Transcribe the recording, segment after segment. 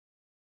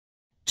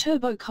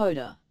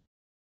TurboCoder.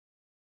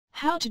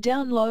 How to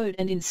download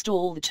and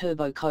install the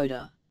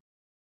TurboCoder.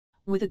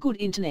 With a good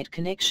internet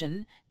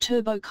connection,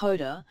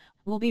 TurboCoder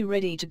will be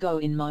ready to go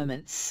in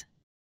moments.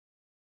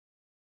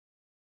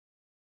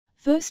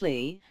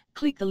 Firstly,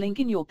 click the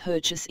link in your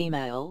purchase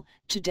email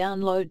to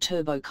download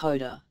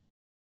TurboCoder.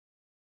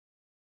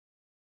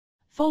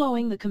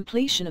 Following the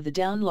completion of the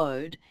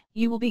download,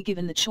 you will be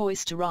given the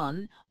choice to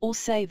run or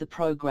save the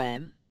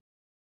program.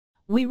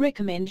 We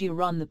recommend you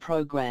run the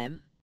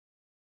program.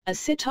 A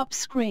setup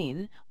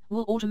screen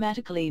will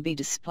automatically be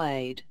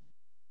displayed.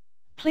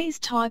 Please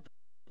type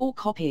or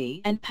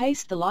copy and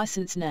paste the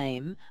license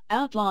name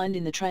outlined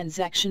in the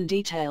transaction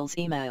details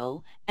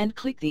email and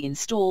click the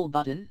Install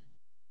button.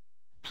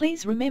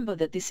 Please remember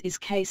that this is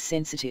case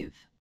sensitive.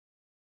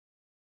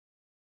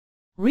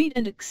 Read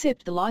and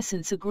accept the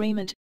license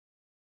agreement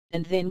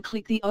and then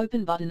click the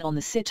Open button on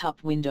the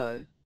setup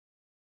window.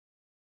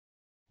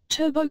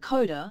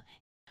 TurboCoder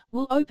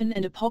will open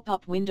and a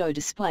pop-up window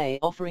display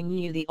offering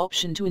you the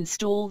option to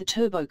install the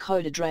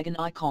TurboCoder Dragon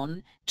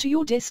icon to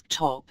your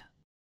desktop.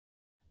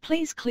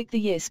 Please click the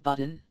Yes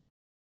button.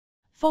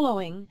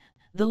 Following,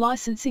 the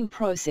licensing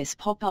process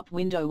pop-up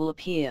window will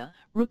appear,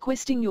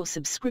 requesting your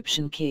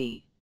subscription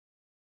key.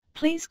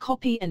 Please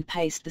copy and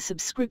paste the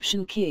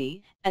subscription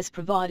key, as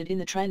provided in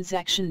the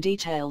transaction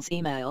details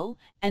email,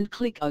 and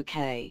click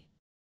OK.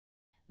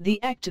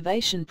 The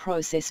activation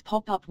process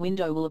pop-up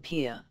window will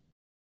appear.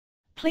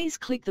 Please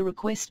click the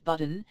Request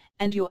button,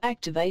 and your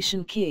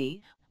activation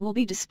key will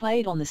be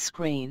displayed on the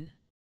screen.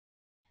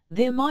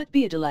 There might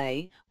be a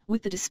delay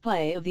with the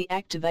display of the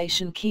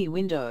activation key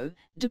window,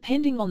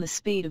 depending on the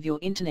speed of your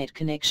internet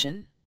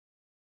connection.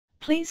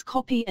 Please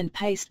copy and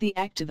paste the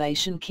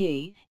activation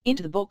key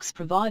into the box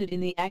provided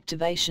in the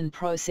activation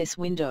process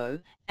window,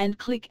 and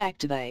click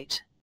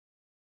Activate.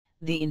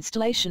 The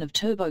installation of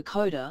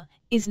TurboCoder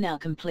is now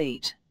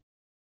complete.